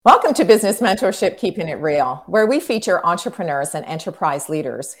Welcome to Business Mentorship Keeping It Real, where we feature entrepreneurs and enterprise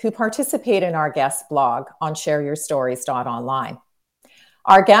leaders who participate in our guest blog on shareyourstories.online.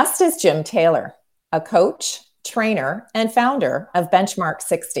 Our guest is Jim Taylor, a coach, trainer, and founder of Benchmark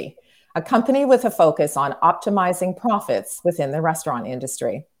 60, a company with a focus on optimizing profits within the restaurant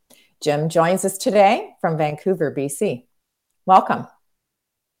industry. Jim joins us today from Vancouver, BC. Welcome.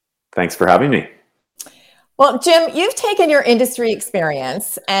 Thanks for having me. Well, Jim, you've taken your industry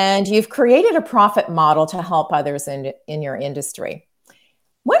experience and you've created a profit model to help others in your industry.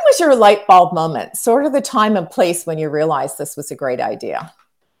 When was your light bulb moment, sort of the time and place when you realized this was a great idea?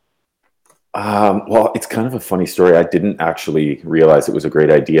 Well, it's kind of a funny story. I didn't actually realize it was a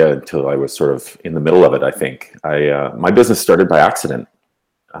great idea until I was sort of in the middle of it, I think. My business started by accident.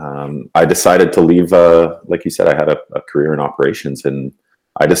 I decided to leave, like you said, I had a career in operations, and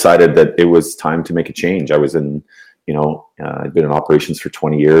I decided that it was time to make a change. I was in, I'd been in operations for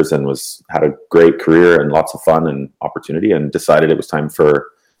 20 years and had a great career and lots of fun and opportunity, and decided it was time for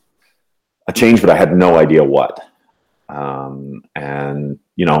a change, but I had no idea what. I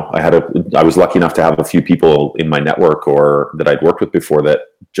was lucky enough to have a few people in my network or that I'd worked with before that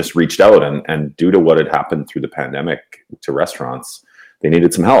just reached out, and due to what had happened through the pandemic to restaurants, they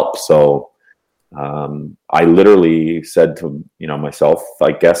needed some help. So I literally said to myself,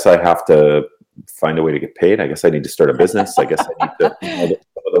 I guess I have to find a way to get paid. I guess I need to start a business. I guess I need to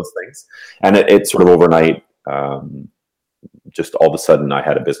some of those things. And it sort of overnight, just all of a sudden I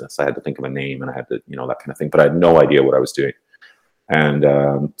had a business. I had to think of a name and I had to, that kind of thing. But I had no idea what I was doing. And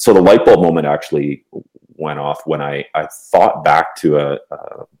so the light bulb moment actually went off when I thought back to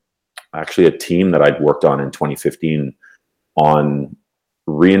actually a team that I'd worked on in 2015 on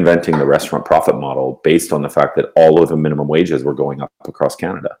reinventing the restaurant profit model based on the fact that all of the minimum wages were going up across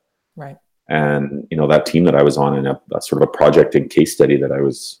Canada. Right. And, that team that I was on in a sort of a project and case study that I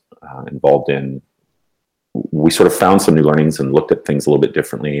was involved in, we sort of found some new learnings and looked at things a little bit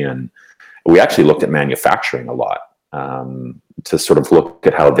differently. And we actually looked at manufacturing a lot to sort of look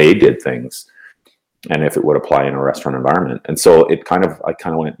at how they did things and if it would apply in a restaurant environment. And so I kind of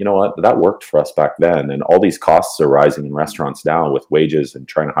went, you know what, that worked for us back then. And all these costs are rising in restaurants now with wages and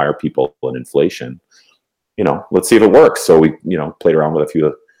trying to hire people and inflation. Let's see if it works. So we, played around with a few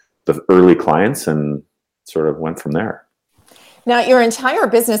of the early clients and sort of went from there. Now, your entire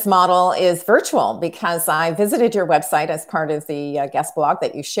business model is virtual, because I visited your website as part of the guest blog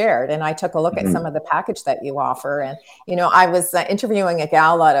that you shared, and I took a look at some of the package that you offer. And, I was interviewing a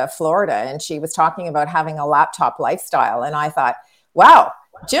gal out of Florida, and she was talking about having a laptop lifestyle. And I thought, wow,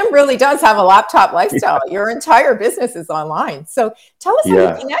 Jim really does have a laptop lifestyle. Your entire business is online. So tell us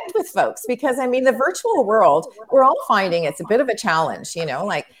how you connect with folks, because the virtual world, we're all finding it's a bit of a challenge,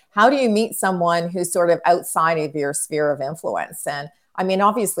 like how do you meet someone who's sort of outside of your sphere of influence? And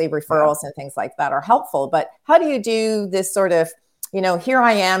obviously referrals and things like that are helpful, but how do you do this sort of, here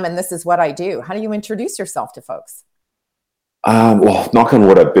I am and this is what I do? How do you introduce yourself to folks? Well, knock on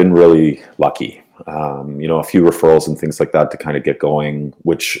wood, I've been really lucky. A few referrals and things like that to kind of get going,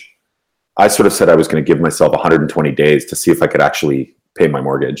 which I sort of said I was going to give myself 120 days to see if I could actually pay my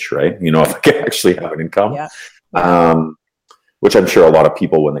mortgage, right? If I could actually have an income, which I'm sure a lot of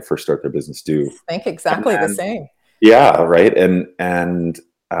people when they first start their business do. Think exactly the same. Yeah, right. And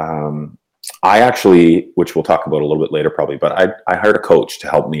I actually, which we'll talk about a little bit later probably, but I hired a coach to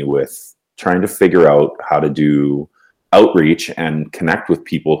help me with trying to figure out how to do outreach and connect with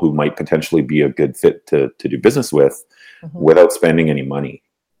people who might potentially be a good fit to do business with without spending any money.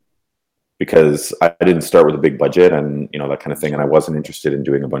 Because I didn't start with a big budget and, that kind of thing. And I wasn't interested in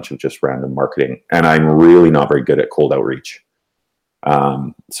doing a bunch of just random marketing. And I'm really not very good at cold outreach.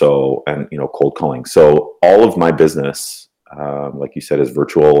 Cold calling. So all of my business, like you said, is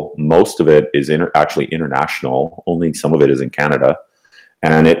virtual. Most of it is actually international. Only some of it is in Canada.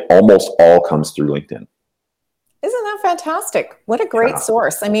 And it almost all comes through LinkedIn. Isn't that fantastic? What a great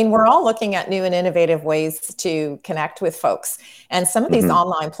source. We're all looking at new and innovative ways to connect with folks. And some of these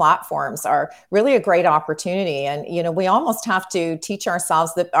online platforms are really a great opportunity. And, we almost have to teach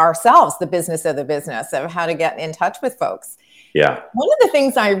ourselves the business of the business of how to get in touch with folks. Yeah. One of the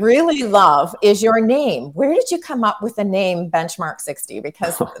things I really love is your name. Where did you come up with the name Benchmark 60?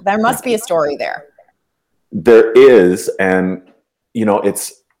 Because there must be a story there. There is. And,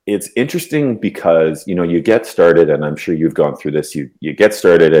 it's interesting because, you get started, and I'm sure you've gone through this. You get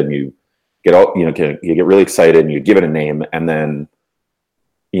started and you get all, you get really excited and you give it a name. And then,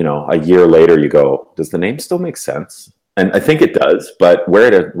 a year later you go, does the name still make sense? And I think it does. But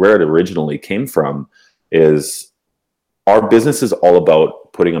where it originally came from is our business is all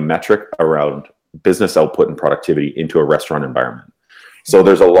about putting a metric around business output and productivity into a restaurant environment. So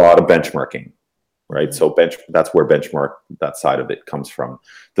there's a lot of benchmarking, right? So that's where benchmark, that side of it comes from.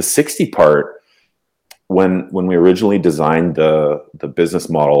 The 60 part, when we originally designed the business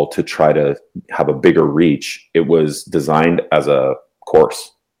model to try to have a bigger reach, it was designed as a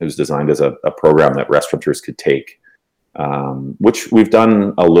course. It was designed as a program that restaurateurs could take, which we've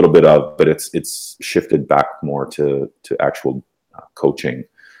done a little bit of, but it's shifted back more to actual coaching.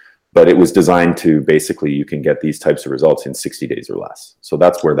 But it was designed to basically, you can get these types of results in 60 days or less. So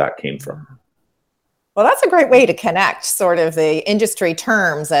that's where that came from. Well, that's a great way to connect sort of the industry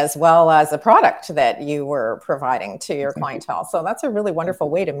terms as well as the product that you were providing to your clientele. So that's a really wonderful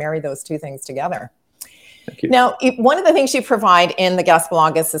way to marry those two things together. Thank you. Now, one of the things you provide in the guest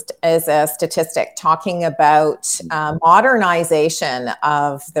blog is a statistic talking about modernization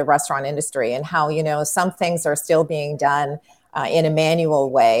of the restaurant industry and how, some things are still being done in a manual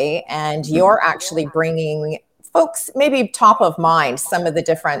way, and you're actually bringing folks maybe top of mind some of the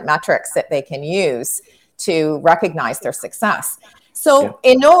different metrics that they can use to recognize their success. So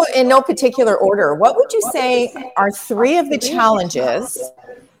in no particular order, what would you say are 3 of the challenges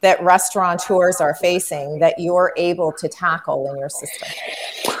that restaurateurs are facing that you're able to tackle in your system?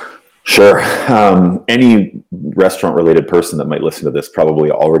 Sure. Any restaurant-related person that might listen to this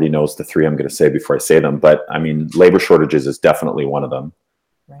probably already knows the 3 I'm going to say before I say them. But I mean, labor shortages is definitely one of them.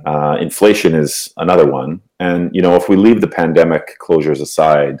 Right. Inflation is another one. And, if we leave the pandemic closures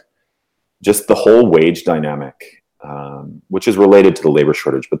aside, just the whole wage dynamic, which is related to the labor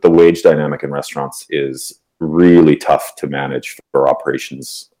shortage, but the wage dynamic in restaurants is really tough to manage for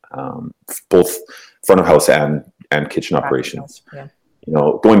operations, both front of house and kitchen operations. Yeah.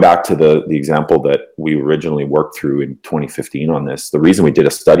 Going back to the example that we originally worked through in 2015 on this, the reason we did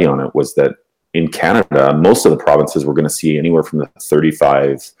a study on it was that in Canada, most of the provinces were going to see anywhere from the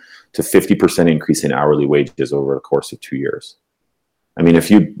 35 to 50% increase in hourly wages over the course of 2 years. I mean, if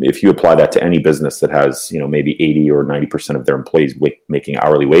you apply that to any business that has, maybe 80 or 90% of their employees making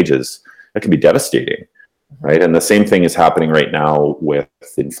hourly wages, that can be devastating, right? And the same thing is happening right now with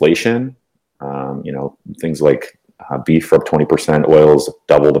inflation. Things like beef up 20%, oil's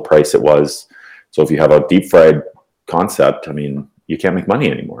double the price it was. So if you have a deep fried concept, I mean, you can't make money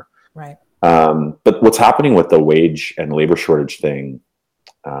anymore. Right. But what's happening with the wage and labor shortage thing,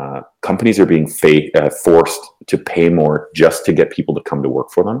 companies are being forced to pay more just to get people to come to work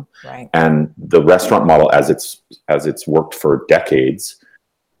for them. Right. And the restaurant model, as it's worked for decades,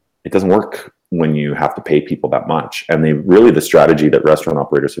 it doesn't work when you have to pay people that much. And the strategy that restaurant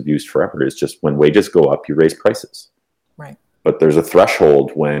operators have used forever is just when wages go up, you raise prices. Right. But there's a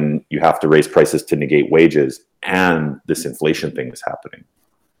threshold when you have to raise prices to negate wages, and this inflation thing is happening.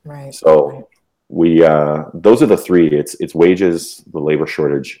 Right. So we those are the 3. It's wages, the labor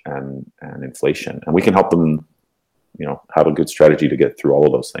shortage, and inflation, and we can help them, have a good strategy to get through all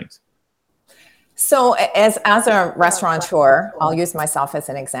of those things. So as a restaurateur, I'll use myself as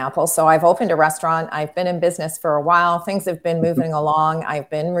an example. So I've opened a restaurant. I've been in business for a while. Things have been moving along. I've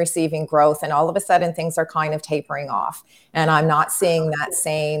been receiving growth, and all of a sudden things are kind of tapering off. And I'm not seeing that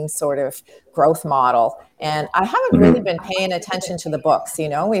same sort of growth model. And I haven't really been paying attention to the books.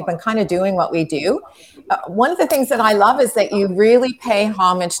 We've been kind of doing what we do. One of the things that I love is that you really pay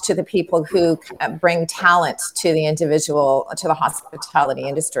homage to the people who bring talent to the individual, to the hospitality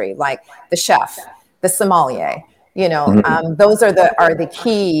industry, like the chef, the sommelier. Those are the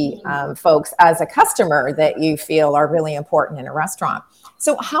key folks as a customer that you feel are really important in a restaurant.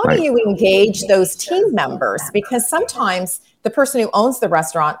 So how do you engage those team members? Because sometimes the person who owns the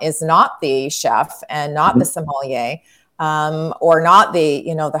restaurant is not the chef and not the sommelier, or not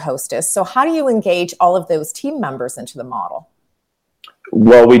the hostess. So how do you engage all of those team members into the model?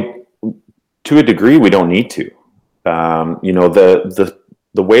 Well, to a degree, we don't need to. The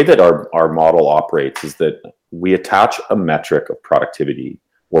way that our model operates is that we attach a metric of productivity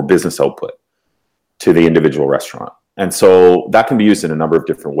or business output to the individual restaurant. And so that can be used in a number of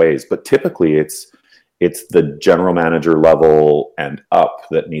different ways, but typically it's the general manager level and up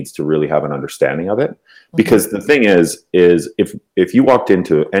that needs to really have an understanding of it. Because the thing is if you walked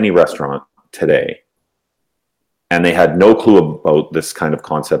into any restaurant today and they had no clue about this kind of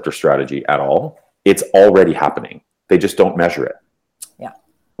concept or strategy at all, it's already happening. They just don't measure it. Yeah.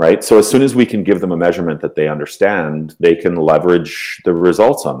 Right. So as soon as we can give them a measurement that they understand, they can leverage the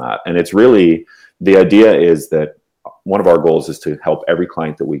results on that. And it's really, the idea is that one of our goals is to help every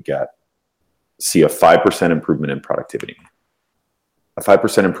client that we get see a 5% improvement in productivity. A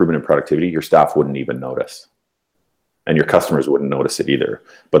 5% improvement in productivity, your staff wouldn't even notice. And your customers wouldn't notice it either.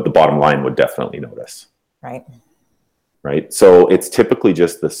 But the bottom line would definitely notice. Right. right? So it's typically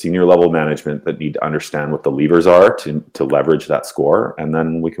just the senior level management that need to understand what the levers are to leverage that score, and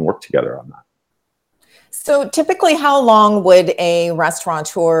then we can work together on that. So typically, how long would a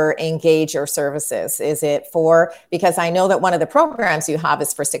restaurateur engage your services? Is it because I know that one of the programs you have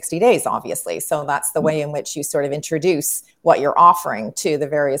is for 60 days, obviously. So that's the way in which you sort of introduce what you're offering to the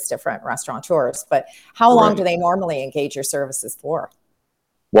various different restaurateurs. But how long do they normally engage your services for?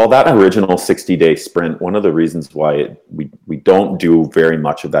 Well, that original 60-day sprint, one of the reasons why we don't do very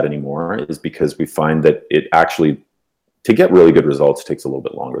much of that anymore is because we find that it actually, to get really good results, takes a little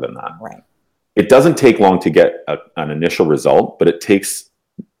bit longer than that. Right. It doesn't take long to get an initial result, but it takes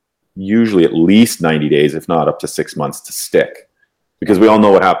usually at least 90 days, if not up to 6 months, to stick. Because we all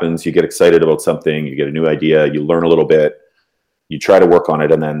know what happens. You get excited about something, you get a new idea, you learn a little bit, you try to work on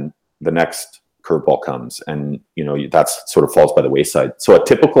it, and then the next curveball comes, and that's sort of falls by the wayside. So a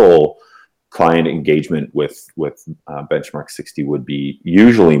typical client engagement with Benchmark 60 would be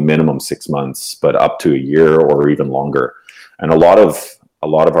usually minimum 6 months, but up to a year or even longer. And a lot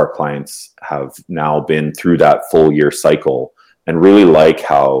of our clients have now been through that full year cycle and really like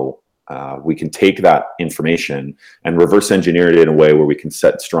how we can take that information and reverse engineer it in a way where we can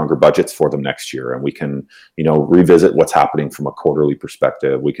set stronger budgets for them next year. And we can, revisit what's happening from a quarterly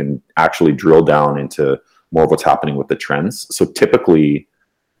perspective. We can actually drill down into more of what's happening with the trends. So typically,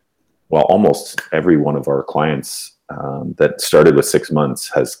 almost every one of our clients that started with 6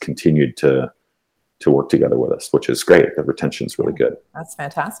 months has continued to work together with us, which is great. The retention is really good. That's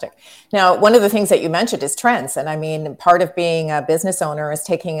fantastic. Now, one of the things that you mentioned is trends. And I mean, part of being a business owner is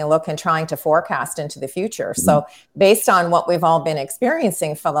taking a look and trying to forecast into the future. Mm-hmm. So based on what we've all been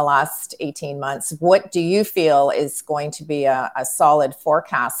experiencing for the last 18 months, what do you feel is going to be a solid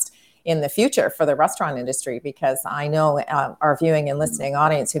forecast in the future for the restaurant industry? Because I know our viewing and listening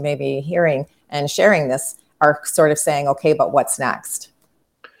audience who may be hearing and sharing this are sort of saying, okay, but what's next?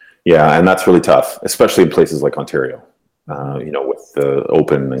 Yeah, and that's really tough, especially in places like Ontario, with the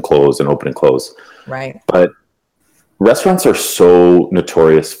open and close and open and close. Right. But restaurants are so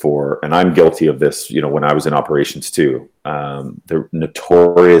notorious for, and I'm guilty of this, when I was in operations too, they're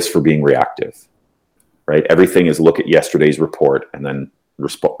notorious for being reactive, right? Everything is look at yesterday's report and then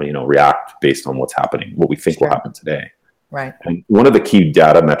react based on what's happening, what we think will happen today. Right. And one of the key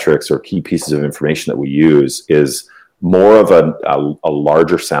data metrics or key pieces of information that we use is more of a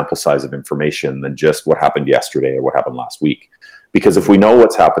larger sample size of information than just what happened yesterday or what happened last week. Because if we know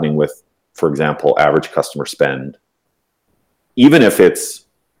what's happening with, for example, average customer spend, even if it's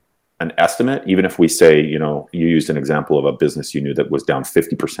an estimate, even if we say, you used an example of a business you knew that was down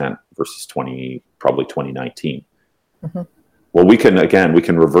 50% versus probably 2019. Mm-hmm. Well, we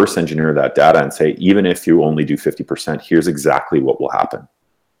can reverse engineer that data and say, even if you only do 50%, here's exactly what will happen.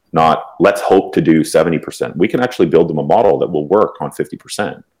 Not let's hope to do 70%. We can actually build them a model that will work on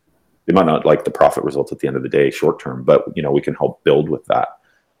 50%. They might not like the profit results at the end of the day, short term, but we can help build with that.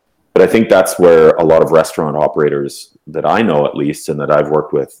 But I think that's where a lot of restaurant operators that I know, at least, and that I've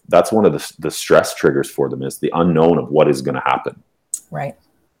worked with, that's one of the stress triggers for them is the unknown of what is going to happen. Right.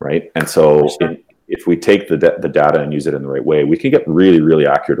 Right. And so if we take the data and use it in the right way, we can get really, really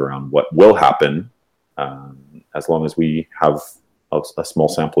accurate around what will happen as long as we have a small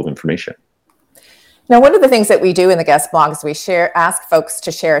sample of information. Now, one of the things that we do in the guest blog is we ask folks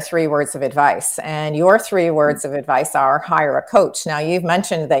to share 3 words of advice. And your 3 words of advice are hire a coach. Now, you've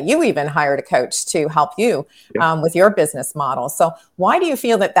mentioned that you even hired a coach to help you with your business model. So why do you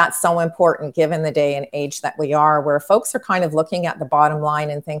feel that that's so important given the day and age that we are, where folks are kind of looking at the bottom line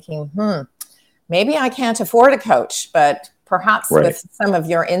and thinking, maybe I can't afford a coach, but perhaps with some of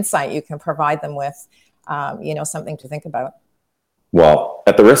your insight, you can provide them with, something to think about. Well,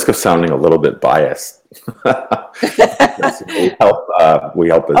 at the risk of sounding a little bit biased, we help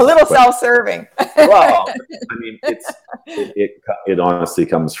us, a little self-serving. Well, I mean, it honestly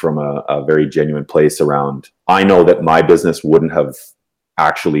comes from a very genuine place around. I know that my business wouldn't have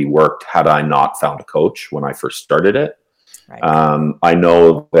actually worked had I not found a coach when I first started it. Right. I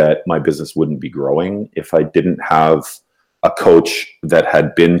know that my business wouldn't be growing if I didn't have a coach that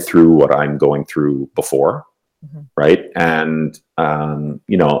had been through what I'm going through before. Mm-hmm. Right. And,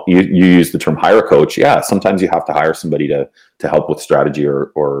 you use the term hire a coach. Yeah. Sometimes you have to hire somebody to help with strategy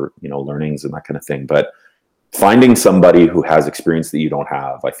or, learnings and that kind of thing. But finding somebody who has experience that you don't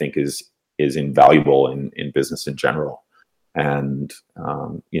have, I think is invaluable in business in general. And,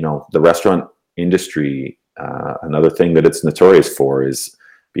 the restaurant industry, another thing that it's notorious for is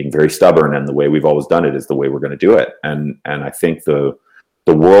being very stubborn. And the way we've always done it is the way we're going to do it. And I think the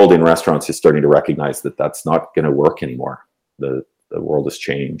world in restaurants is starting to recognize that that's not going to work anymore. The world has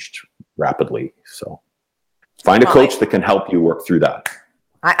changed rapidly. So, Find a coach that can help you work through that.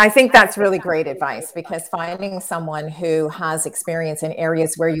 I think that's really great advice, because finding someone who has experience in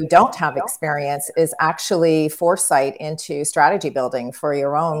areas where you don't have experience is actually foresight into strategy building for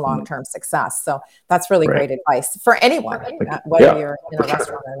your own long-term success. So that's really great advice for anyone, whether you're in a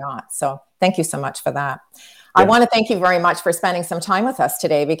restaurant or not. So thank you so much for that. I want to thank you very much for spending some time with us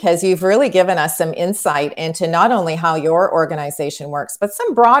today, because you've really given us some insight into not only how your organization works, but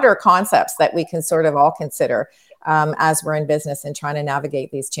some broader concepts that we can sort of all consider as we're in business and trying to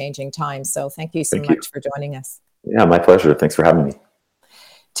navigate these changing times. So thank you so much for joining us. Yeah, my pleasure. Thanks for having me.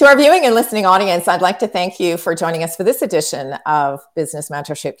 To our viewing and listening audience, I'd like to thank you for joining us for this edition of Business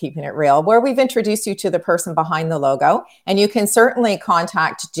Mentorship Keeping It Real, where we've introduced you to the person behind the logo. And you can certainly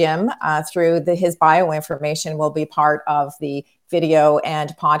contact Jim through his bio information will be part of the video and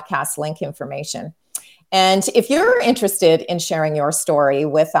podcast link information. And if you're interested in sharing your story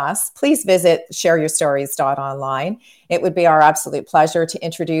with us, please visit shareyourstories.online. It would be our absolute pleasure to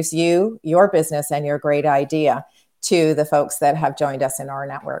introduce you, your business, and your great idea to the folks that have joined us in our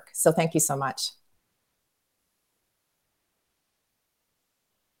network. So thank you so much.